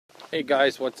Hey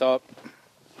guys, what's up?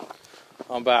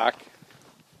 I'm back,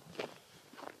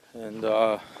 and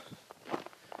I'm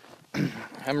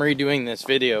redoing this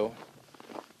video.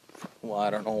 Well, I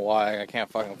don't know why, I can't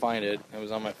fucking find it. It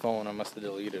was on my phone, I must have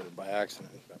deleted it by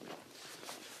accident.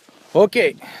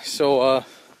 Okay, so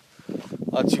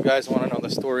let you guys want to know the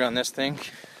story on this thing.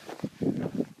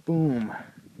 Boom,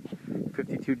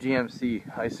 52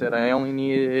 GMC. I said I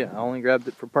only grabbed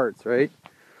it for parts, right?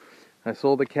 I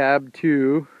sold the cab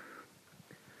to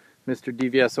Mr.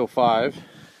 DVS 05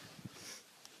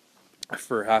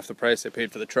 for half the price I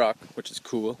paid for the truck, which is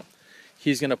cool.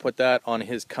 He's going to put that on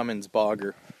his Cummins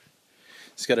bogger.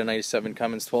 It's got a 97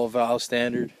 Cummins 12 valve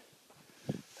standard.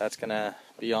 That's going to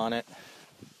be on it.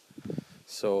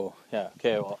 So, yeah,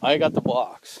 okay, well, I got the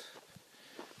blocks.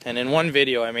 And in one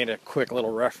video, I made a quick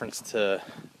little reference to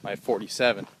my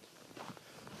 47.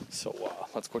 So,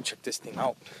 let's go check this thing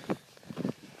out.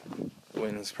 The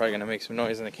wind's probably going to make some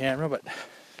noise in the camera, but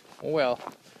oh well,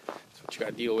 that's what you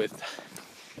got to deal with.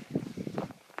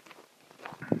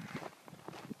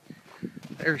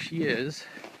 There she is.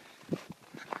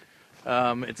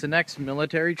 It's an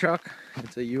ex-military truck.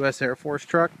 It's a U.S. Air Force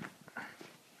truck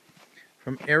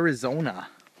from Arizona.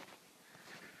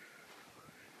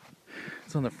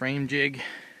 It's on the frame jig.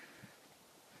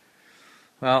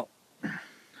 Well,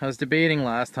 I was debating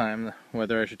last time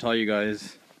whether I should tell you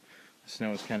guys the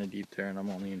snow is kind of deep there and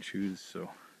I'm only in shoes, so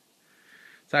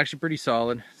it's actually pretty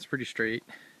solid. It's pretty straight.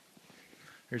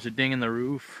 There's a ding in the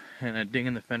roof and a ding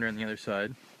in the fender on the other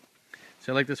side.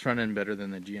 So I like this front end better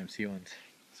than the GMC ones.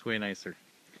 It's way nicer.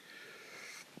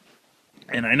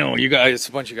 And I know you guys,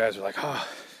 a bunch of you guys are like, oh,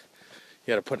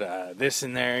 you gotta put this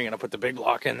in there, you're gonna put the big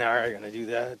block in there, you're gonna do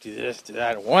that, do this, do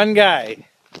that. One guy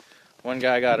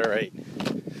got it right.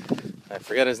 I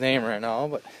forget his name right now,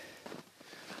 but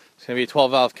it's gonna be a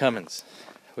 12 valve Cummins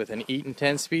with an Eaton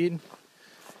 10 speed.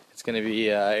 It's gonna be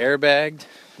airbagged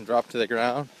and dropped to the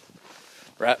ground.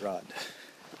 Rat rod.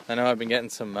 I know I've been getting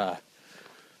some, I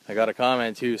got a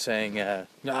comment too saying,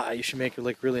 you should make it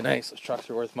look really nice, those trucks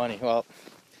are worth money. Well,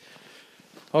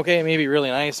 okay, maybe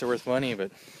really nice or worth money, but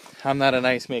I'm not a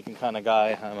nice making kind of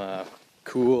guy. I'm a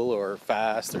cool or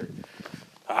fast or,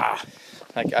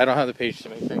 like, I don't have the patience to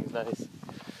make things nice.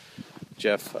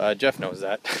 Jeff knows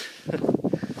that.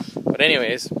 But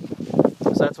anyways,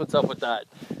 so that's what's up with that.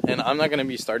 And I'm not going to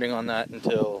be starting on that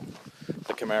until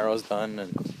the Camaro's done.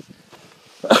 And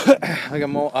like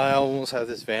I almost have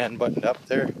this van buttoned up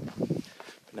there.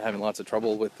 Been having lots of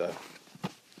trouble with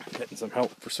getting some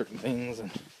help for certain things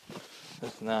and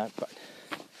this and that. But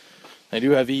I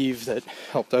do have Eve that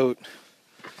helped out.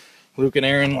 Luke and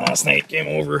Aaron last night came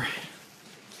over.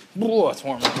 Oh, it's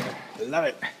warm in here. I love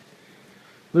it.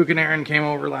 Luke and Aaron came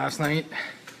over last night.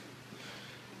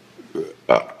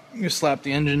 You slap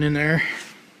the engine in there.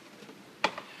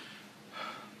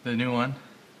 The new one.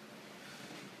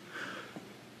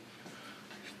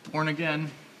 Born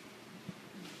again.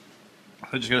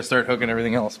 I just gotta start hooking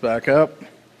everything else back up.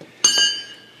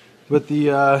 But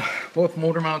the both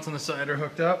motor mounts on the side are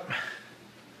hooked up.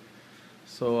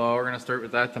 So we're gonna start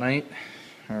with that tonight,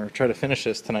 or try to finish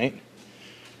this tonight.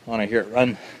 I wanna hear it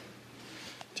run.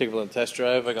 Take a little test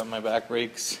drive. I got my back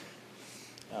brakes.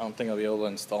 I don't think I'll be able to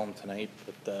install them tonight,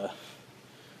 but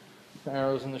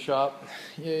arrows in the shop.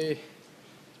 Yay!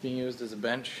 It's being used as a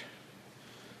bench.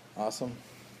 Awesome.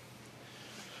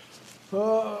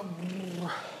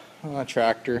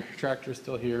 Tractor. Tractor's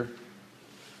still here.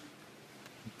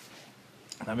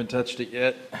 I haven't touched it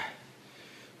yet.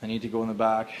 I need to go in the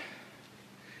back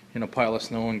in a pile of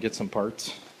snow and get some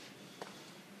parts.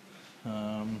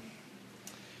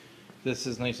 This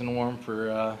is nice and warm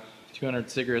for 200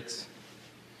 cigarettes.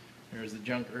 There's the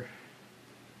junker.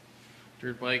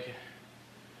 Dirt bike.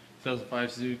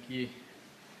 2005 Suzuki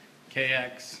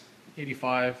KX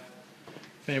 85.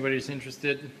 If anybody's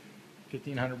interested,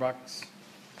 $1,500.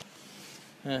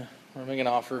 Or make an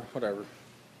offer, whatever.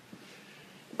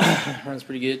 Runs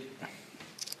pretty good.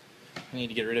 I need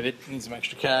to get rid of it. Need some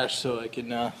extra cash so I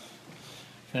can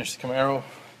finish the Camaro. I'm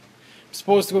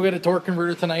supposed to go get a torque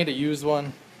converter tonight, a used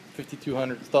one,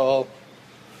 5200 stall.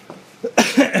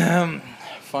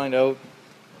 Find out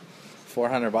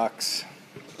 $400.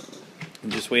 I'm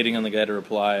just waiting on the guy to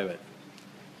reply, but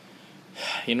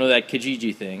you know that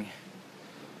Kijiji thing.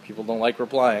 People don't like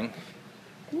replying.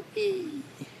 Whee!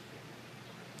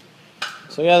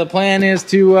 So yeah, the plan is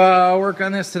to work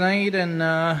on this tonight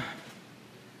and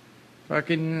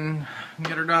fucking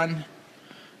get her done.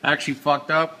 I actually fucked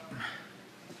up.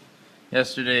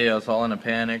 Yesterday I was all in a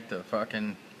panic to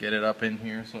fucking get it up in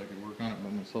here so I could work on it by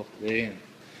myself today. And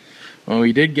when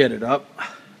we did get it up,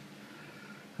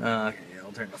 okay,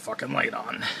 I'll turn the fucking light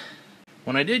on.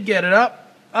 when I did get it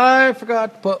up, I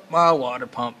forgot to put my water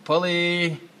pump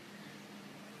pulley.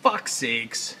 Fuck's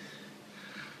sakes.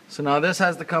 So now this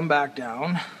has to come back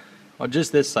down. Well,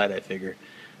 just this side, I figure.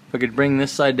 If I could bring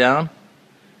this side down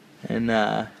and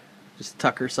just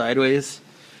tuck her sideways,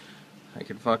 I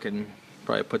could fucking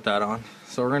probably put that on.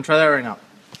 So we're gonna try that right now.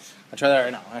 I'll try that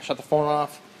right now. I shut the phone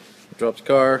off, drop the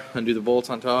car, undo the bolts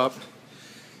on top,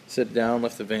 sit down,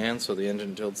 lift the van so the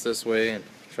engine tilts this way, and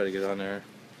try to get on there.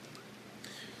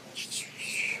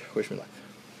 Wish me luck.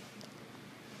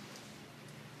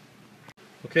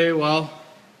 Okay, well,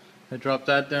 I dropped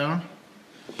that down,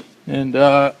 and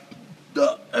it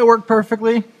worked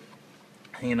perfectly.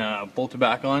 I'm gonna bolt it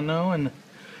back on now and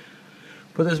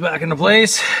put this back into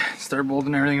place, start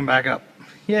bolting everything back up.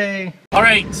 Yay!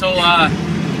 Alright, so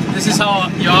this is how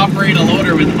you operate a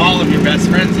loader with all of your best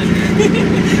friends in it.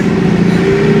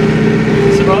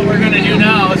 So what we're gonna do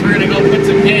now is we're gonna go put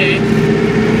some hay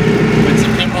with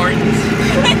some Tim Hortons.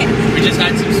 We just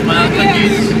had some smile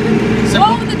cookies.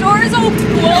 Whoa, the door is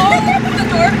open! Whoa, the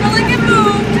door filling and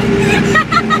moved!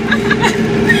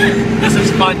 This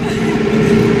is fun.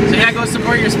 So yeah, go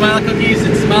support your smile cookies.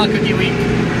 It's Smile Cookie Week.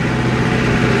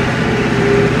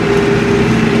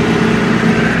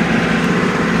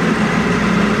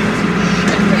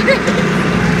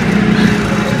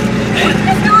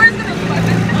 The door's gonna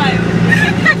fucking fly.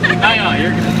 I know,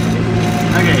 you're good.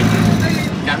 Okay.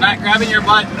 I'm not grabbing your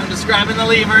butt, I'm just grabbing the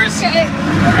levers. Okay.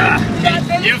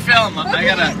 Okay, you film. I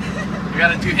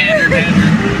got a two-hander, man.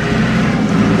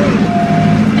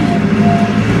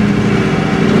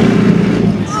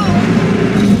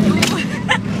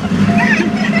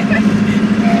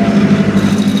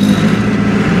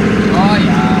 Oh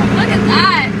yeah. Look at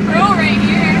that pro right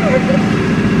here.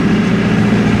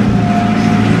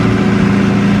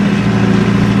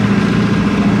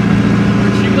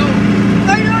 Where'd she go? I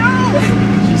don't know.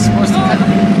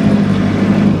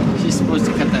 She's supposed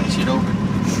to cut that shit open.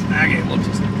 Okay, we'll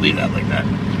just leave that like that.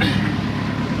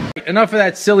 Enough of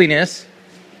that silliness.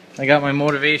 I got my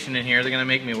motivation in here. They're gonna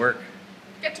make me work.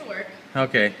 Get to work.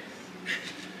 Okay.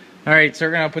 Alright, so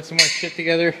we're gonna put some more shit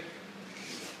together.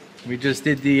 We just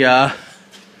did the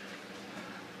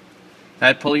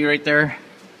that pulley right there.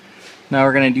 Now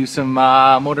we're gonna do some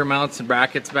motor mounts and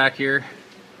brackets back here.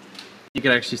 You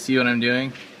can actually see what I'm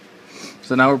doing.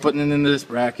 So now we're putting it into this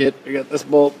bracket. We got this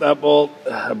bolt, that bolt,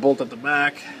 a bolt at the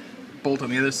back, bolt on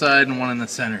the other side, and one in the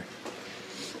center.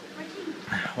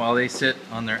 While they sit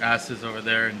on their asses over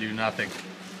there and do nothing.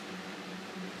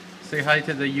 Say hi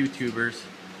to the YouTubers.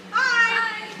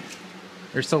 Hi.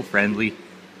 They're so friendly.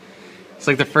 It's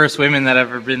like the first women that have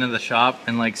ever been to the shop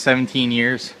in like 17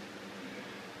 years.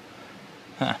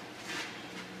 Huh.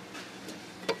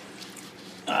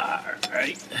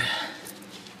 Alright.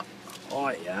 Oh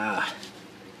yeah.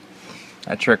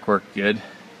 That trick worked good.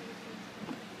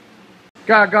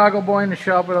 Got a goggle boy in the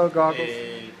shop without goggles.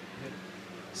 Hey.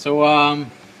 So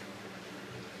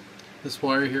this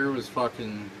wire here was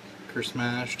fucking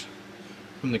smashed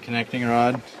from the connecting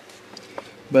rod.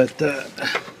 But I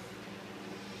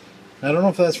don't know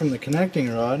if that's from the connecting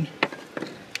rod,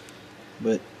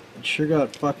 but it sure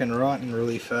got fucking rotten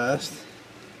really fast.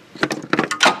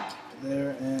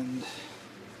 There, and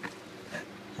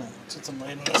let's put some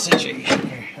light on the situation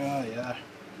here. Oh yeah.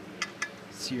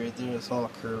 See right there, it's all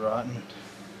rotten.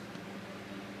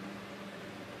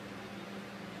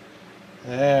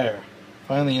 There.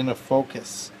 Finally into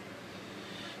focus.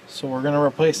 So we're gonna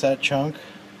replace that chunk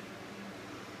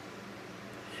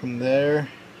from there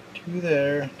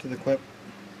to the clip,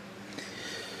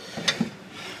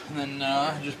 and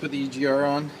then just put the EGR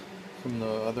on from the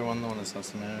other one, the one that's not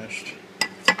smashed.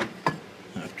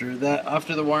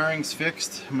 After the wiring's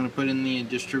fixed, I'm gonna put in the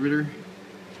distributor,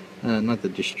 not the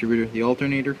distributor, the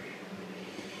alternator,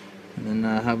 and then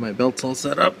have my belts all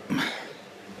set up.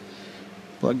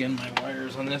 Plug in my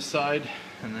wires on this side,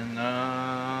 and then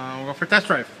we'll go for a test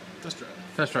drive.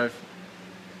 Test drive.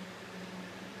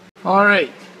 All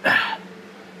right.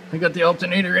 I got the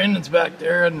alternator in, it's back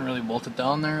there. I didn't really bolt it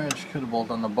down there. I just could have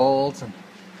bolted on the bolts. And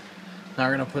now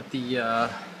we're gonna put the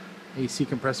AC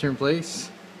compressor in place.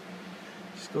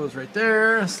 Just goes right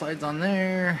there, slides on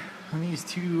there, on these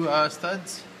two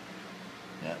studs.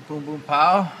 Yeah, boom, boom,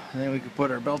 pow. And then we can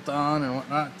put our belt on and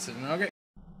whatnot. So, okay.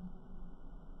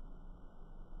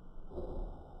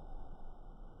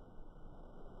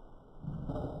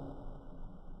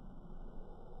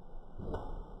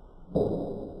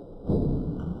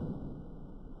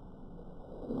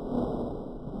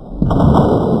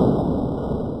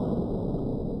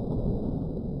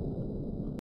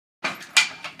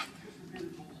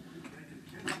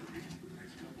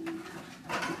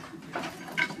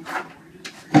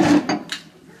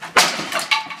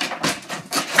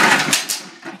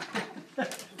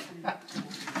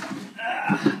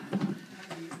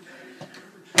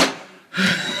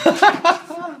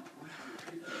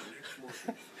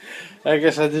 I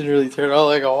guess I didn't really turn on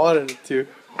like I wanted it to.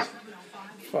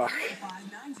 Fuck.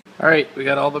 Alright, we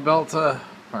got all the belts, or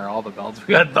all the belts.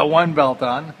 We got the one belt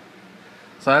on.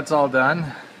 So that's all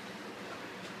done.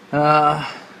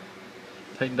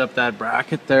 Tightened up that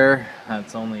bracket there.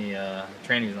 That's only,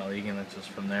 training's not leaking, that's just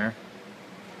from there.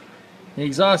 The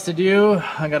exhaust did you.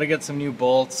 I gotta get some new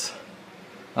bolts.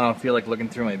 I don't feel like looking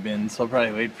through my bins, so I'll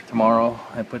probably wait for tomorrow.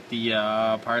 I put the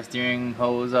power steering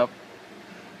hose up,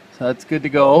 so that's good to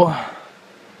go.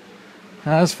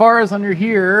 As far as under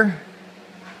here,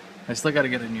 I still got to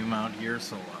get a new mount here,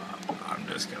 so I'm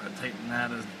just gonna tighten that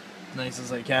as nice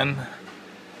as I can.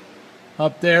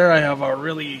 Up there, I have a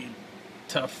really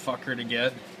tough fucker to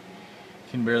get.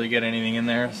 Can barely get anything in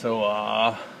there, so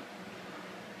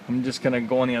I'm just gonna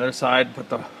go on the other side.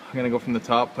 I'm gonna go from the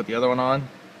top, put the other one on.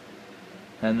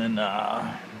 And then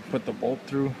put the bolt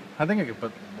through. I think I could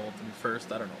put the bolt through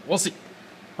first. I don't know. We'll see.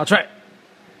 I'll try it.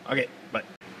 Okay, bye.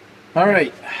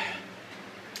 Alright.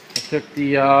 I took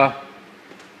the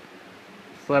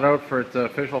sled out for its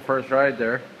official first ride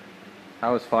there. That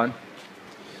was fun.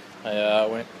 I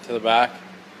went to the back,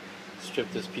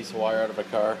 stripped this piece of wire out of a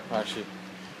car. Actually,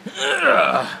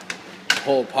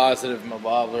 pulled positive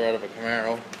bobbler out of a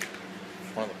Camaro.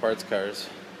 One of the parts cars.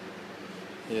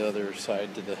 The other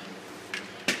side to the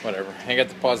whatever. I got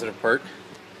the positive part.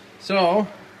 So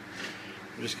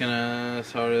I'm just gonna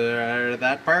solder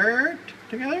that part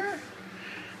together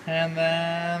and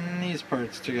then these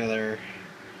parts together.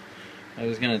 I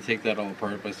was gonna take that all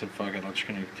apart, but I said fuck it, I'm just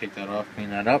gonna take that off,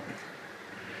 clean that up.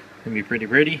 It's gonna be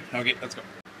pretty. Okay, let's go.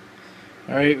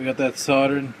 Alright, we got that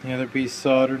soldered, the other piece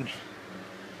soldered.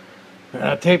 We're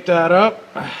gonna tape that up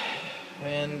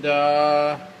and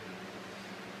I'll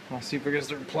see if I can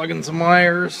start plugging some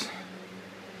wires.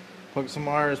 Plug some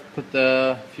wires, put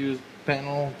the fuse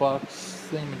panel box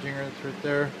thingamajigger that's right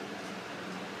there.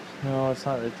 No, it's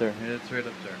not right there. It's right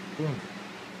up there. Boom.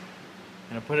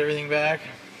 Gonna put everything back.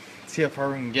 See how far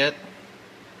we can get.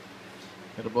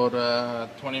 Got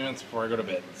about 20 minutes before I go to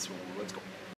bed. So let's go.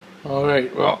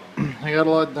 Alright, well, I got a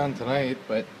lot done tonight,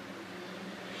 but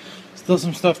still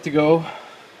some stuff to go.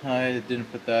 I didn't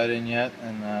put that in yet,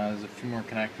 and there's a few more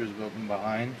connectors open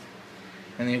behind.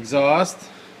 And the exhaust.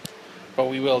 But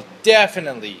we will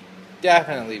definitely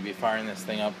be firing this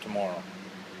thing up tomorrow.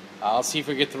 I'll see if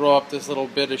we can throw up this little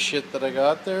bit of shit that I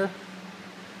got there.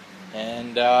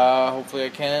 And hopefully I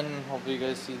can. Hopefully you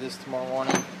guys see this tomorrow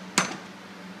morning.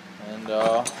 And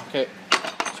okay.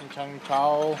 Ching chang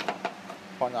chao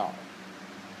for now.